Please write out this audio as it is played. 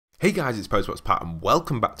Hey guys, it's POSTBOXPAT and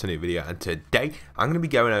welcome back to a new video, and today I'm going to be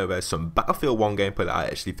going over some Battlefield 1 gameplay that I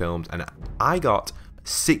actually filmed and I got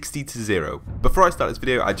 60-0. Before I start this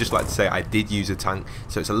video, I'd just like to say I did use a tank,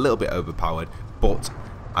 so it's a little bit overpowered, but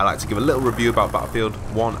I like to give a little review about Battlefield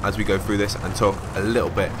 1 as we go through this and talk a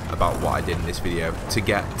little bit about what I did in this video to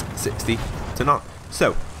get 60-0.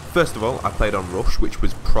 So, first of all, I played on Rush, which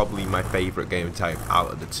was probably my favourite game type out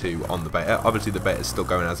of the two on the beta. Obviously the beta is still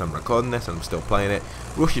going as I'm recording this and I'm still playing it.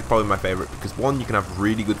 Rush is probably my favourite because one, you can have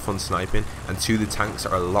really good fun sniping, and two, the tanks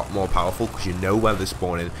are a lot more powerful because you know where they're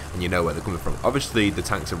spawning and you know where they're coming from. Obviously the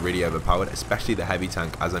tanks are really overpowered, especially the heavy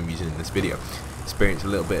tank as I'm using in this video. Experience a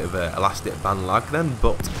little bit of elastic band lag then,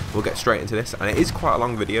 but we'll get straight into this, and it is quite a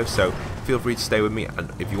long video, so feel free to stay with me,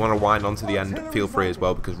 and if you want to wind on to the end, feel free as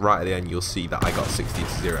well, because right at the end you'll see that I got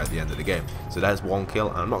 60-0 at the end of the game. So there's one kill,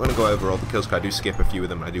 and I'm not going to go over all the kills because I do skip a few of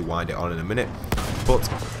them and I do wind it on in a minute,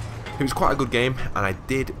 but it was quite a good game and I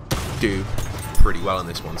did do pretty well in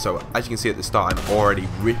this one. So as you can see at the start, I'm already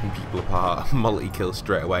ripping people apart, multi-kill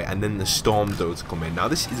straight away, and then the storm does come in. Now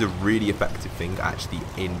this is a really effective thing actually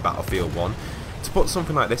in Battlefield 1. To put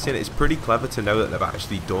something like this in, it's pretty clever to know that they've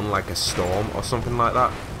actually done like a storm or something like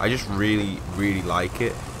that. I just really like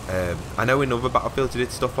it. I know in other Battlefields they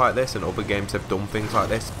did stuff like this and other games have done things like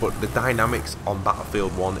this, but the dynamics on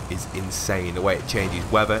Battlefield 1 is insane, the way it changes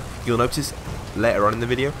weather. You'll notice later on in the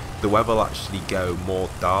video the weather will actually go more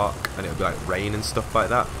dark and it'll be like rain and stuff like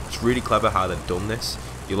that. It's really clever how they've done this.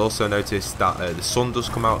 You'll also notice that the sun does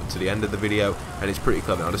come out to the end of the video, and it's pretty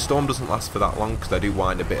clever. Now the storm doesn't last for that long because I do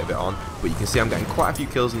wind a bit of it on, but you can see I'm getting quite a few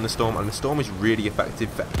kills in the storm, and the storm is really effective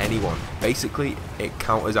for anyone. Basically it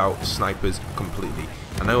counters out snipers completely.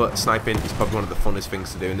 I know that sniping is probably one of the funnest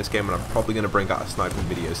things to do in this game, and I'm probably going to bring out a sniping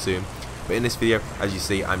video soon. But in this video, as you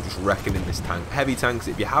see, I'm just wrecking in this tank. Heavy tanks,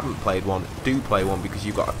 if you haven't played one, do play one because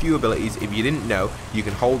you've got a few abilities. If you didn't know, you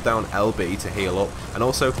can hold down LB to heal up, and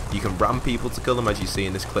also you can ram people to kill them, as you see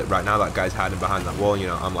in this clip right now. That guy's hiding behind that wall, you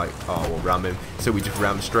know, I'm like, oh, we'll ram him. So we just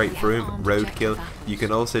ram straight through him, roadkill. You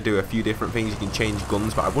can also do a few different things. You can change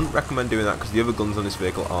guns, but I wouldn't recommend doing that because the other guns on this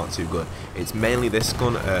vehicle aren't too good. It's mainly this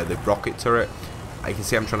gun, the rocket turret. You can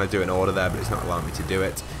see I'm trying to do an order there, but it's not allowing me to do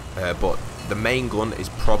it. But the main gun is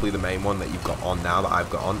probably the main one that you've got on now, that I've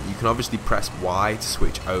got on. You can obviously press Y to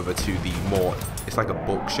switch over to the more, it's like a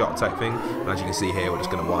buckshot type thing. And as you can see here, we're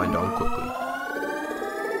just going to wind on quickly.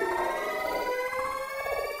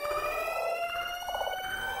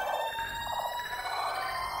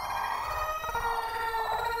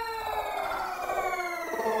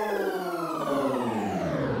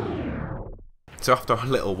 So after a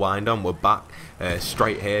little wind on, we're back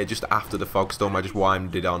straight here just after the fog storm. I just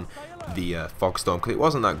winded on the fog storm because it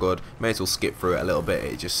wasn't that good. May as well skip through it a little bit.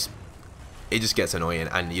 It just gets annoying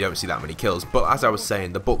and you don't see that many kills. But as I was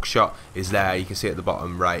saying, the buckshot is there. You can see at the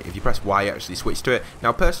bottom right. If you press Y, you actually switch to it.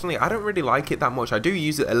 Now personally, I don't really like it that much. I do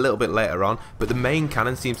use it a little bit later on, but the main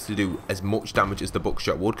cannon seems to do as much damage as the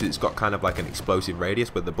buckshot would because it's got kind of like an explosive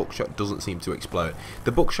radius, where the buckshot doesn't seem to explode.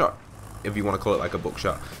 The buckshot, if you want to call it like a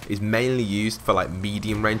buckshot, is mainly used for like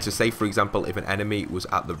medium range. So say for example, if an enemy was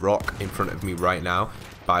at the rock in front of me right now,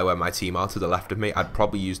 by where my team are to the left of me, I'd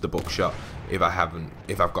probably use the buckshot if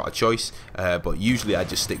I've got a choice, but usually I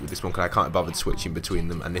just stick with this one because I can't bother switching between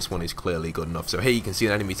them, and this one is clearly good enough. So here you can see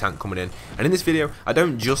an enemy tank coming in, and in this video I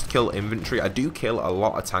don't just kill infantry, I do kill a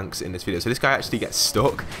lot of tanks in this video. So this guy actually gets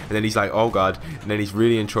stuck and then he's like, oh god, and then he's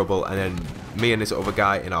really in trouble, and then me and this other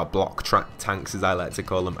guy in our block tanks, as I like to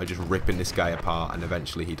call them, are just ripping this guy apart, and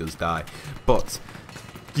eventually he does die. But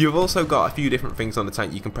you've also got a few different things on the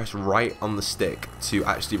tank. You can press right on the stick to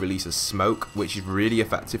actually release a smoke, which is really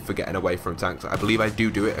effective for getting away from tanks. I believe I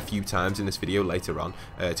do it a few times in this video later on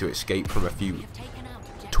to escape from a few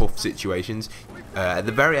tough situations. At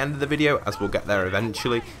the very end of the video, as we'll get there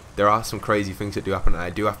eventually, there are some crazy things that do happen, and I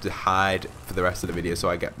do have to hide for the rest of the video so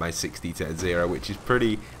I get my 60-0, which is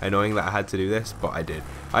pretty annoying that I had to do this, but I did.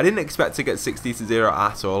 I didn't expect to get 60-0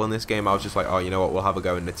 at all in this game. I was just like, oh, you know what, we'll have a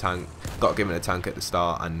go in the tank. Got given a tank at the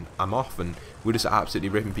start and I'm off, and we're just absolutely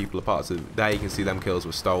ripping people apart. So there you can see them kills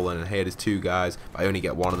were stolen, and here there's two guys, but I only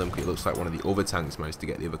get one of them because it looks like one of the other tanks managed to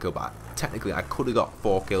get the other kill, but technically I could have got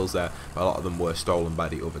 4 kills there, but a lot of them were stolen by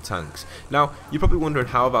the other tanks. Now you're probably wondering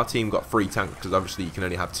how have our team got 3 tanks, because obviously you can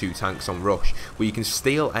only have 2 tanks on Rush. Well, you can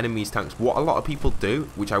steal enemies' tanks. What a lot of people do,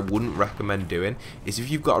 which I wouldn't recommend doing, is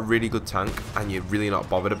if you've got a really good tank and you're really not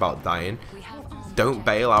bothered about dying, don't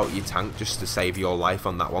bail out your tank just to save your life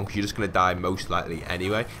on that one, because you're just going to die most likely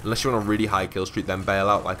anyway. Unless you're on a really high kill streak, then bail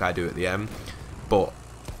out like I do at the end. But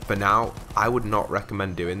for now, I would not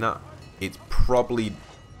recommend doing that. It's probably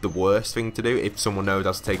the worst thing to do if someone knows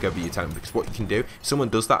how to take over your tank, because what you can do, if someone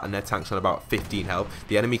does that and their tank's on about 15 health,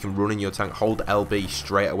 the enemy can run in your tank, hold LB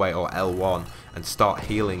straight away or L1 and start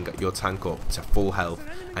healing your tank up to full health,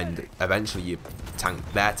 and eventually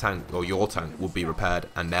their tank or your tank will be repaired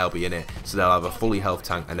and they'll be in it, so they'll have a fully health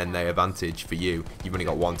tank, and then the advantage for you've only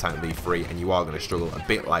got one tank leave free, and you are going to struggle a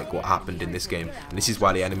bit like what happened in this game. And this is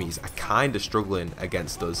why the enemies are kind of struggling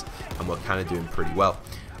against us and we're kind of doing pretty well.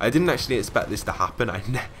 I didn't actually expect this to happen.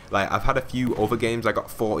 I've had a few other games I got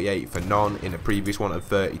 48 for none, in a previous one and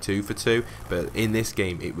 32 for 2, but in this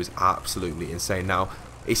game it was absolutely insane. Now,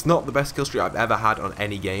 it's not the best kill streak I've ever had on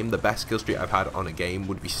any game. The best kill streak I've had on a game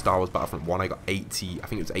would be Star Wars Battlefront 1. I got 80, I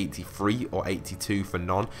think it was 83 or 82 for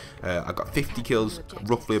none. I got 50 kills,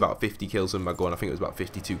 roughly about 50 kills with my gun. I think it was about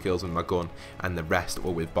 52 kills with my gun, and the rest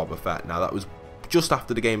were with Boba Fett. Now, that was just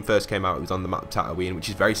after the game first came out. It was on the map Tatooine, which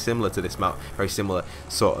is very similar to this map, very similar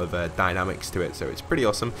sort of dynamics to it, so it's pretty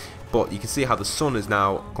awesome. But you can see how the sun has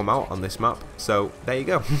now come out on this map, so there you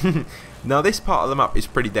go. Now, this part of the map is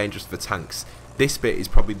pretty dangerous for tanks. This bit is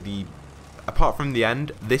probably apart from the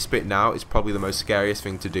end, this bit now is probably the most scariest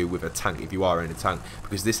thing to do with a tank if you are in a tank,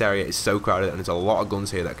 because this area is so crowded and there's a lot of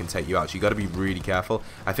guns here that can take you out, so you got to be really careful.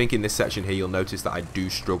 I think in this section here you'll notice that I do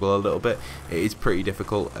struggle a little bit. It is pretty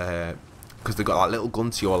difficult because they've got that little gun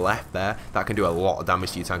to your left there that can do a lot of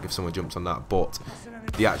damage to your tank if someone jumps on that, but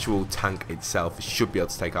the actual tank itself should be able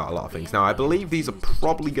to take out a lot of things. Now, I believe these are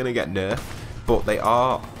probably going to get nerfed, but they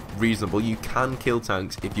are reasonable. You can kill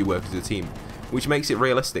tanks if you work as a team, which makes it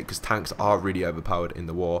realistic, because tanks are really overpowered in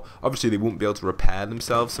the war. Obviously they won't be able to repair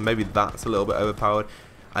themselves, so maybe that's a little bit overpowered.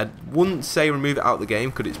 I wouldn't say remove it out of the game,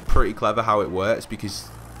 because it's pretty clever how it works, because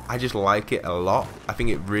I just like it a lot. I think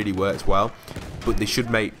it really works well, but they should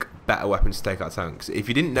make better weapons to take out tanks. If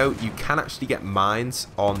you didn't know, you can actually get mines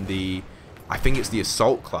on the, I think it's the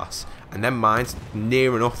assault class, and then mines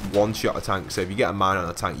near enough one-shot a tank, so if you get a mine on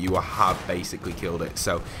a tank you will have basically killed it.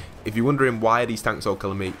 So if you're wondering why are these tanks all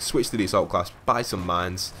killing me, switch to the assault class, buy some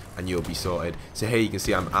mines, and you'll be sorted. So here you can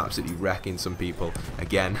see I'm absolutely wrecking some people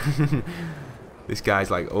again. This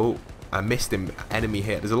guy's like, oh, I missed him, enemy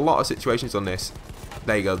hit. There's a lot of situations on this.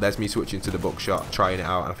 There you go, there's me switching to the buckshot, trying it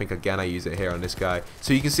out, and I think again I use it here on this guy.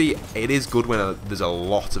 So you can see it is good when there's a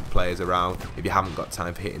lot of players around, if you haven't got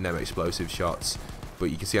time for hitting them explosive shots. But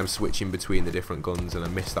you can see I'm switching between the different guns, and I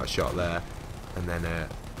missed that shot there, and then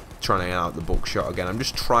trying out the buckshot again. I'm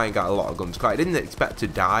just trying out a lot of guns. I didn't expect to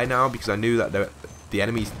die now, because I knew that the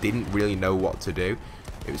enemies didn't really know what to do.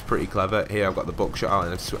 It was pretty clever. Here I've got the buckshot out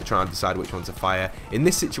and I'm trying to decide which one to fire. In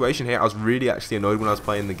this situation here, I was really actually annoyed when I was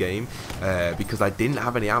playing the game because I didn't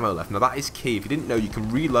have any ammo left. Now that is key. If you didn't know, you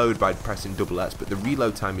can reload by pressing double X, but the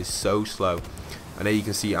reload time is so slow. And there you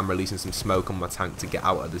can see I'm releasing some smoke on my tank to get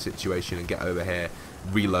out of the situation and get over here,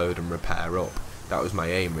 reload and repair up. That was my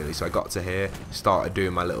aim really. So I got to here, started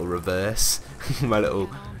doing my little reverse, my little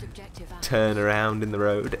turn around in the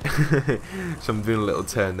road. So I'm doing a little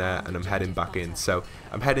turn there and I'm heading back in. So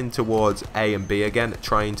I'm heading towards A and B again,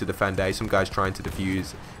 trying to defend A. Some guy's trying to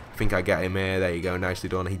defuse. I think I get him here. There you go, nicely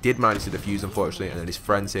done. He did manage to defuse, unfortunately, and then his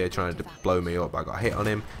friend's here trying to blow me up. I got hit on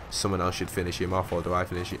him. Someone else should finish him off, or do I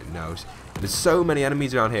finish it? No. There's so many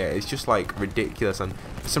enemies around here. It's just like ridiculous, and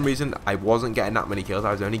for some reason I wasn't getting that many kills.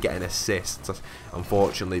 I was only getting assists,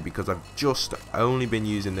 unfortunately, because I've just only been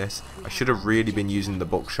using this. I should have really been using the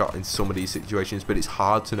buckshot in some of these situations, but it's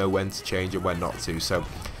hard to know when to change and when not to. So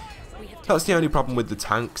that's the only problem with the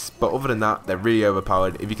tanks, but other than that, they're really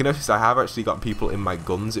overpowered. If you can notice, I have actually got people in my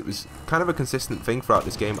guns. It was kind of a consistent thing throughout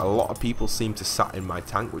this game. A lot of people seem to sat in my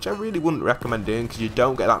tank, which I really wouldn't recommend doing, because you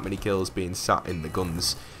don't get that many kills being sat in the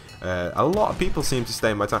guns. A lot of people seem to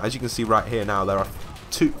stay in my tank. As you can see right here now, there are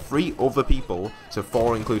 3 other people, so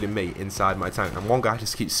 4 including me, inside my tank, and one guy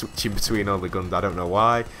just keeps switching between all the guns. I don't know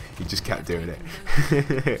why, he just kept doing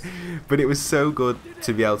it. But it was so good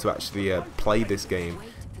to be able to actually play this game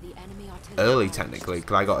early, technically,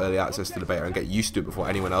 because I got early access to the beta and get used to it before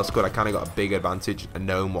anyone else could. I kind of got a big advantage and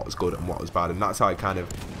knowing what was good and what was bad, and that's how I kind of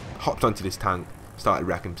hopped onto this tank, started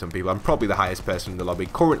wrecking some people. I'm probably the highest person in the lobby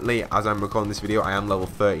currently. As I'm recording this video, I am level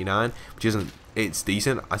 39, which isn't, it's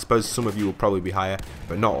decent. I suppose some of you will probably be higher,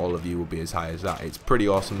 but not all of you will be as high as that. It's pretty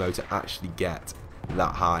awesome though to actually get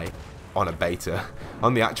that high on a beta.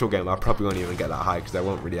 On the actual game I probably won't even get that high because I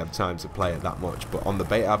won't really have time to play it that much, but on the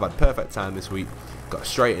beta I've had perfect time this week, got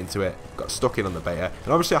straight into it, got stuck in on the beta.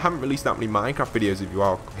 And obviously I haven't released that many Minecraft videos. If you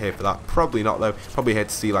are here for that, probably not though, probably here to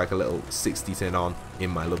see like a little 60 turn on in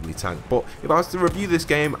my lovely tank. But if I was to review this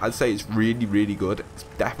game, I'd say it's really good. It's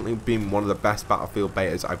definitely been one of the best Battlefield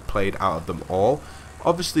betas I've played out of them all.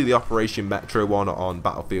 Obviously the Operation Metro one on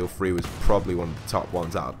Battlefield 3 was probably one of the top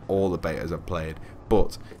ones out of all the betas I've played,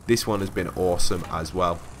 but this one has been awesome as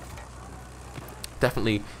well.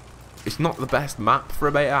 Definitely, it's not the best map for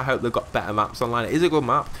a beta. I hope they've got better maps online. It is a good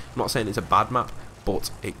map. I'm not saying it's a bad map, but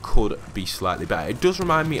it could be slightly better. It does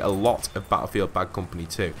remind me a lot of Battlefield Bad Company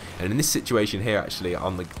 2. And in this situation here, actually,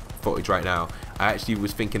 on the footage right now, I actually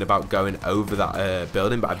was thinking about going over that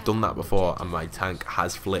building, but I've done that before and my tank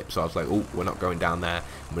has flipped, so I was like, oh, we're not going down there,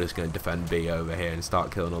 we're just going to defend B over here and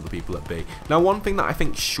start killing all the people at B. Now, one thing that I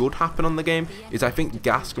think should happen on the game is I think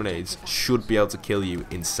gas grenades should be able to kill you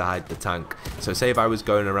inside the tank. So say if I was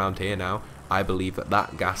going around here now, I believe that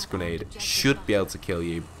that gas grenade should be able to kill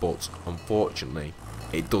you, but unfortunately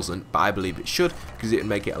it doesn't. But I believe it should, because it would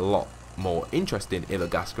make it a lot more interesting if a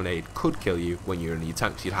gas grenade could kill you when you're in your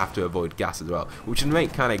tanks. You'd have to avoid gas as well, which would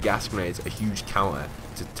make kind of gas grenades a huge counter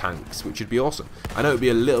to tanks, which would be awesome. I know it'd be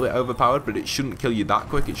a little bit overpowered, but it shouldn't kill you that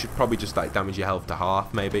quick. It should probably just like damage your health to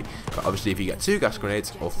half maybe, but obviously if you get 2 gas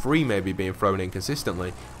grenades or 3 maybe being thrown in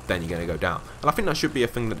consistently, then you're going to go down. And I think that should be a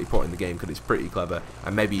thing that they put in the game, because it's pretty clever.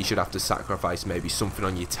 And maybe you should have to sacrifice maybe something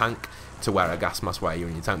on your tank to wear a gas mask while you're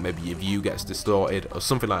in your tank. Maybe your view gets distorted or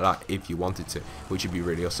something like that if you wanted to, which would be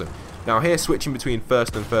really awesome. Now here, switching between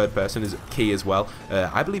first and third person is key as well.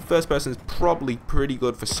 I believe first person is probably pretty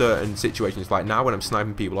good for certain situations. Like now when I'm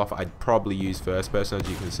sniping people off, I'd probably use first person, as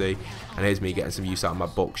you can see. And here's me getting some use out of my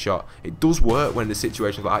buckshot. It does work when the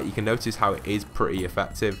situations like that. You can notice how it is pretty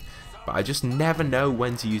effective, but I just never know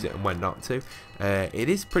when to use it and when not to. It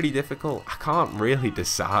is pretty difficult. I can't really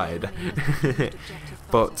decide.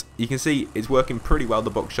 But you can see it's working pretty well, the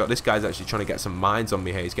buckshot. This guy's actually trying to get some mines on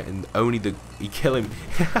me here. He's getting only the... He killed him.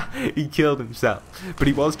 He killed himself. But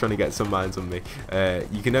he was trying to get some mines on me.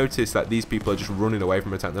 You can notice that these people are just running away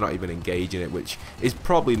from a tank. They're not even engaging it, which is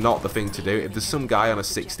probably not the thing to do. If there's some guy on a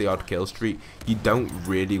 60-odd kill streak, you don't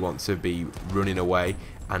really want to be running away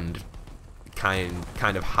and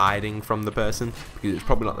kind of hiding from the person, because it's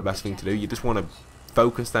probably not the best thing to do. You just want to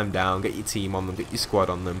focus them down, get your team on them, get your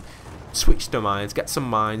squad on them, switch to mines, get some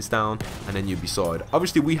mines down, and then you'll be sorted.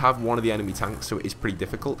 Obviously we have one of the enemy tanks, so it is pretty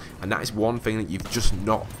difficult, and that is one thing that you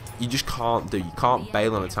just can't do. You can't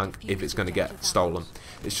bail on a tank if it's going to get stolen.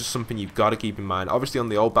 It's just something you've got to keep in mind. Obviously on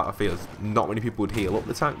the old battlefields, not many people would heal up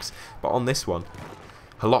the tanks, but on this one,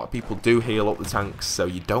 a lot of people do heal up the tanks, so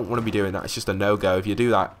you don't want to be doing that. It's just a no-go. If you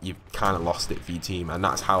do that, you've kind of lost it for your team, and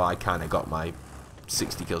that's how I kind of got my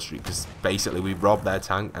 60 kill streak, because basically we robbed their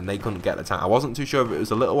tank and they couldn't get the tank. I wasn't too sure if it was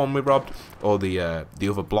the little one we robbed or the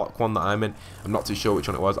other block one that I'm in. I'm not too sure which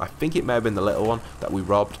one it was. I think it may have been the little one that we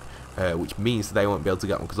robbed, which means they won't be able to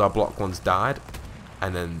get one because our block ones died,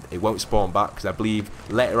 and then it won't spawn back, because I believe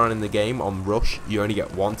later on in the game on Rush you only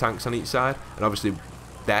get 1 tanks on each side, and obviously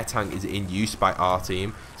their tank is in use by our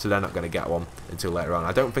team, so they're not going to get one until later on.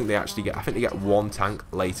 I don't think they actually get... I think they get 1 tank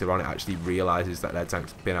later on. It actually realises that their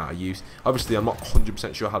tank's been out of use. Obviously, I'm not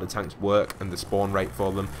 100% sure how the tanks work and the spawn rate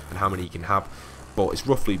for them and how many you can have, but it's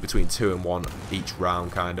roughly between 2 and 1 each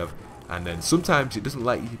round, kind of. And then sometimes it doesn't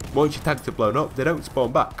let you... Once your tanks are blown up, they don't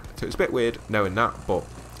spawn back. So it's a bit weird knowing that, but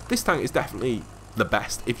this tank is definitely the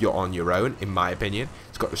best if you're on your own, in my opinion.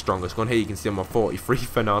 It's got the strongest gun. Here you can see I'm on 43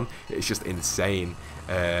 for none. It's just insane.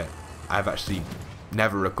 I've actually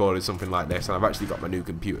never recorded something like this, and I've actually got my new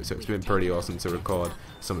computer, so it's been pretty awesome to record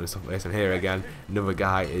some of the stuff like this. And here again, another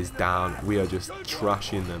guy is down. We are just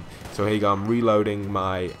trashing them. So here you go, I'm reloading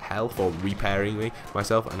my health, or repairing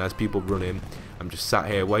myself, and as people run in, I'm just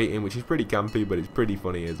sat here waiting, which is pretty campy, but it's pretty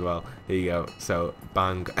funny as well. Here you go. So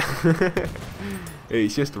bang.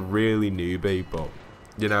 It's just really newbie, but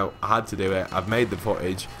you know, I had to do it. I've made the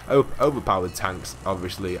footage. Overpowered tanks,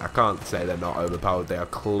 obviously. I can't say they're not overpowered. They are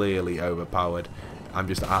clearly overpowered. I'm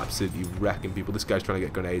just absolutely wrecking people. This guy's trying to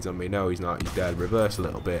get grenades on me. No, he's not. He's dead. Reverse a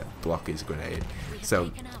little bit. Block his grenade.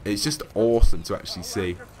 So it's just awesome to actually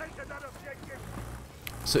see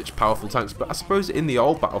such powerful tanks. But I suppose in the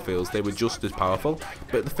old battlefields they were just as powerful,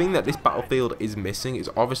 but the thing that this battlefield is missing is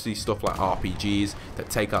obviously stuff like RPGs that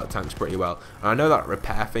take out tanks pretty well. And I know that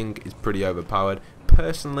repair thing is pretty overpowered.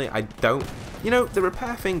 Personally, I don't... You know, the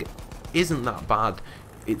repair thing isn't that bad.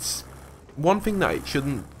 It's... One thing that it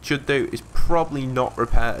should do is probably not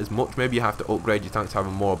repair as much. Maybe you have to upgrade your tanks to have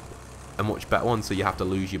a much better one, so you have to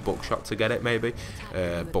lose your buckshot to get it, maybe.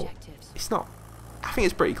 But it's not... I think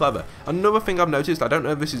it's pretty clever. Another thing I've noticed, I don't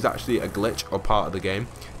know if this is actually a glitch or part of the game,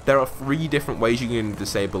 there are 3 different ways you can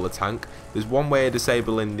disable a tank. There's one way of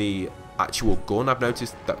disabling the actual gun. I've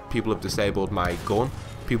noticed that people have disabled my gun.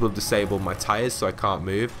 People have disabled my tyres, so I can't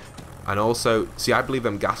move. And also, see, I believe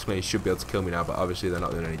them gas grenades should be able to kill me now, but obviously they're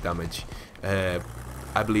not doing any damage.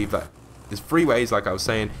 I believe that there's 3 ways, like I was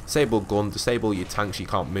saying: disable gun, disable your tanks you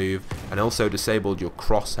can't move, and also disabled your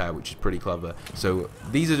crosshair, which is pretty clever. So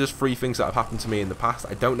these are just 3 things that have happened to me in the past.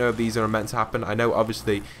 I don't know if these are meant to happen. I know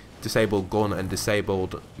obviously disabled gun and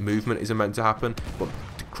disabled movement isn't meant to happen, but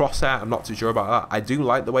crosshair, I'm not too sure about that. I do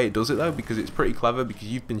like the way it does it though, because it's pretty clever. Because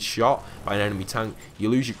you've been shot by an enemy tank, you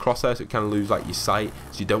lose your crosshair, so it kind of lose like your sight,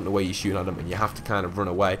 so you don't know where you're shooting at them, and you have to kind of run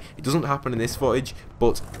away. It doesn't happen in this footage,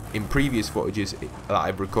 but in previous footages that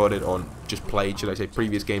I've recorded on just played, should I say,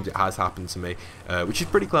 previous games, it has happened to me, which is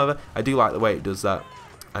pretty clever. I do like the way it does that,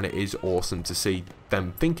 and it is awesome to see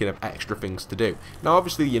them thinking of extra things to do. Now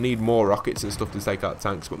obviously you need more rockets and stuff to take out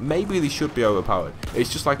tanks, but maybe they should be overpowered. It's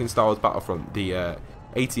just like in Star Wars Battlefront, the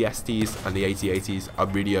AT-STs and the AT-ATs are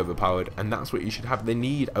really overpowered, and that's what you should have. They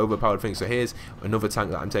need overpowered things. So here's another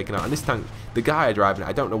tank that I'm taking out, and this tank, the guy driving it,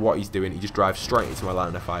 I don't know what he's doing. He just drives straight into my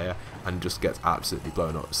line of fire and just gets absolutely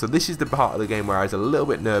blown up. So this is the part of the game where I was a little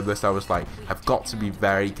bit nervous. I was like, I've got to be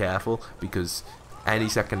very careful, because any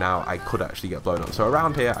second now I could actually get blown up. So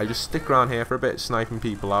around here, I just stick around here for a bit, sniping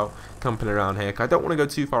people out, camping around here. I don't want to go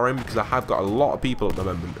too far in, because I have got a lot of people at the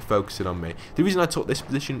moment focusing on me. The reason I took this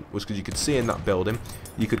position was because you could see in that building,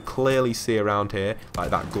 you could clearly see around here,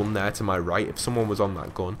 like that gun there to my right. If someone was on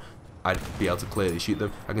that gun, I'd be able to clearly shoot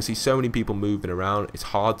them. I can see so many people moving around. It's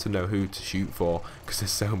hard to know who to shoot for, because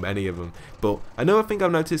there's so many of them. But another thing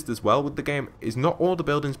I've noticed as well with the game is not all the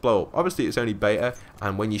buildings blow up. Obviously it's only beta,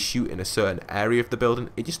 and when you shoot in a certain area of the building,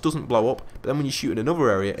 it just doesn't blow up. But then when you shoot in another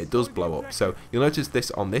area, it does blow up. So you'll notice this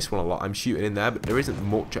on this one a lot. I'm shooting in there, but there isn't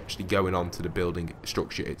much actually going on to the building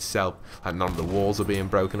structure itself. Like none of the walls are being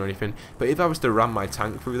broken or anything. But if I was to ram my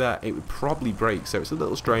tank through there, it would probably break. So it's a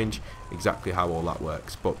little strange exactly how all that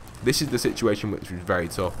works. But this is the situation, which was very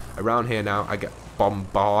tough. Around here now, I get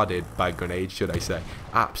bombarded by grenades, should I say.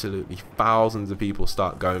 Absolutely thousands of people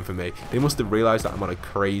start going for me. They must have realized that I'm on a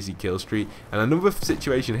crazy kill streak. And another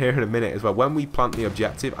situation here in a minute as well. When we plant the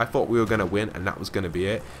objective, I thought we were going to win and that was going to be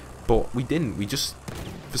it, but we didn't. We just,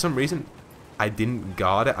 for some reason, I didn't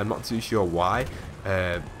guard it. I'm not too sure why.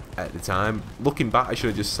 At the time, looking back, I should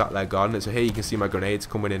have just sat there guarding it. So here you can see my grenades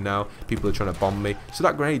coming in now. People are trying to bomb me. So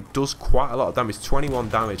that grenade does quite a lot of damage, 21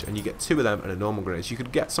 damage, and you get 2 of them and a normal grenade. So you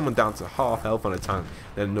could get someone down to half health on a tank.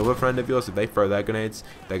 Then another friend of yours, if they throw their grenades,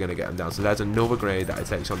 they're going to get them down. So there's another grenade that I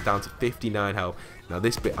take. So I'm down to 59 health. Now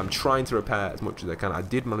this bit, I'm trying to repair as much as I can. I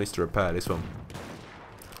did manage to repair this one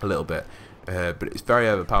a little bit. But it's very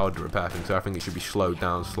overpowered to repair things, so I think it should be slowed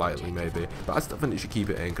down slightly maybe. But I still think it should keep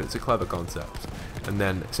it in, because it's a clever concept. And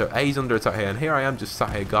then, so A's under attack here, and here I am just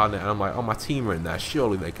sat here guarding it, and I'm like, oh, my team are in there,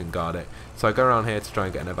 surely they can guard it. So I go around here to try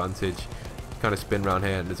and get an advantage, kind of spin around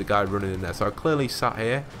here, and there's a guy running in there. So I clearly sat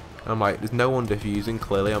here, and I'm like, there's no one defusing,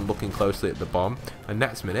 clearly. I'm looking closely at the bomb, and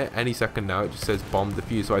next minute, any second now, it just says bomb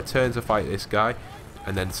defused. So I turn to fight this guy,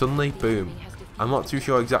 and then suddenly, boom. I'm not too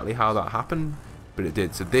sure exactly how that happened, but it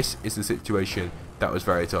did. So this is the situation that was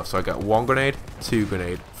very tough. So I got 1 grenade, 2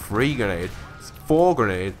 grenade, 3 grenade, 4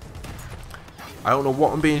 grenade. I don't know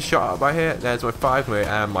what I'm being shot at by here. There's my 5 grenade,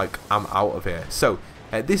 and I'm like, I'm out of here. So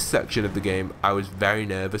at this section of the game, I was very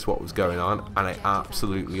nervous what was going on, and I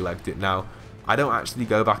absolutely legged it. Now I don't actually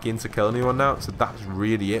go back in to kill anyone now, so that's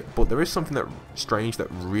really it. But there is something that strange that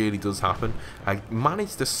really does happen. I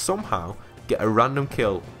managed to somehow get a random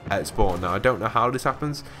kill at spawn. Now I don't know how this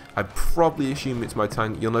happens. I probably assume it's my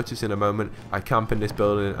tank. You'll notice in a moment I camp in this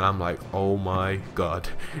building and I'm like, oh my god,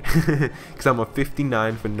 because I'm on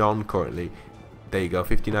 59 for none currently. There you go,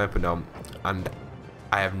 59 for none, and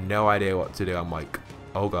I have no idea what to do. I'm like,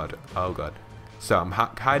 oh god, oh god. So I'm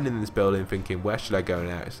hiding in this building thinking, where should I go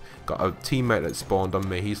next? Got a teammate that spawned on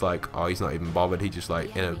me. He's like, oh, he's not even bothered. He just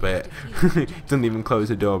like, in a bit. He doesn't even close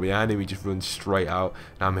the door behind him. He just runs straight out.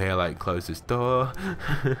 And I'm here like, close this door.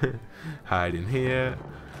 Hiding here.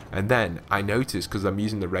 And then I noticed, because I'm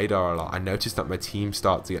using the radar a lot, I noticed that my team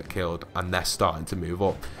start to get killed and they're starting to move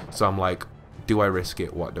up. So I'm like, do I risk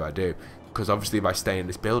it? What do I do? Because obviously if I stay in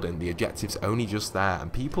this building, the objective's only just there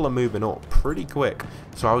and people are moving up pretty quick.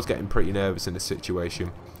 So I was getting pretty nervous in this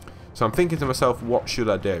situation. So I'm thinking to myself, what should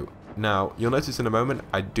I do? Now, you'll notice in a moment,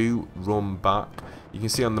 I do run back. You can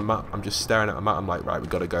see on the map, I'm just staring at the map. I'm like, right, we've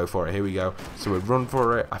got to go for it. Here we go. So we run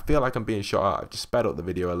for it. I feel like I'm being shot at. I've just sped up the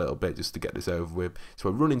video a little bit just to get this over with. So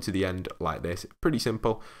we're running to the end like this. Pretty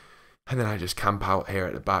simple. And then I just camp out here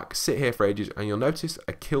at the back, sit here for ages, and you'll notice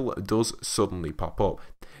a kill does suddenly pop up.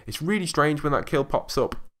 It's really strange when that kill pops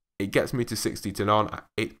up. It gets me to 60 to none.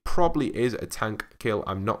 It probably is a tank kill.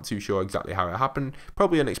 I'm not too sure exactly how it happened.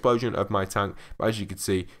 Probably an explosion of my tank, but as you can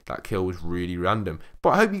see, that kill was really random. But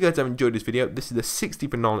I hope you guys have enjoyed this video. This is the 60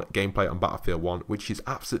 for none gameplay on Battlefield 1, which is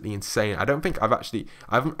absolutely insane. I don't think I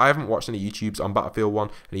haven't watched any YouTubes on Battlefield 1,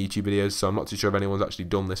 any YouTube videos, so I'm not too sure if anyone's actually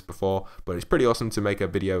done this before, but it's pretty awesome to make a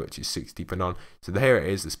video which is 60 for none. So here it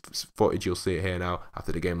is, this footage, you'll see it here now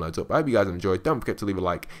after the game loads up. I hope you guys have enjoyed. Don't forget to leave a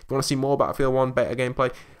like. If you want to see more Battlefield 1 beta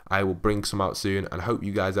gameplay, I will bring some out soon, and hope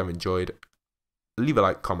you guys have enjoyed. Leave a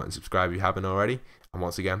like, comment, and subscribe if you haven't already. And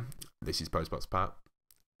once again, this is POSTBOXPAT,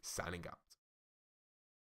 signing out.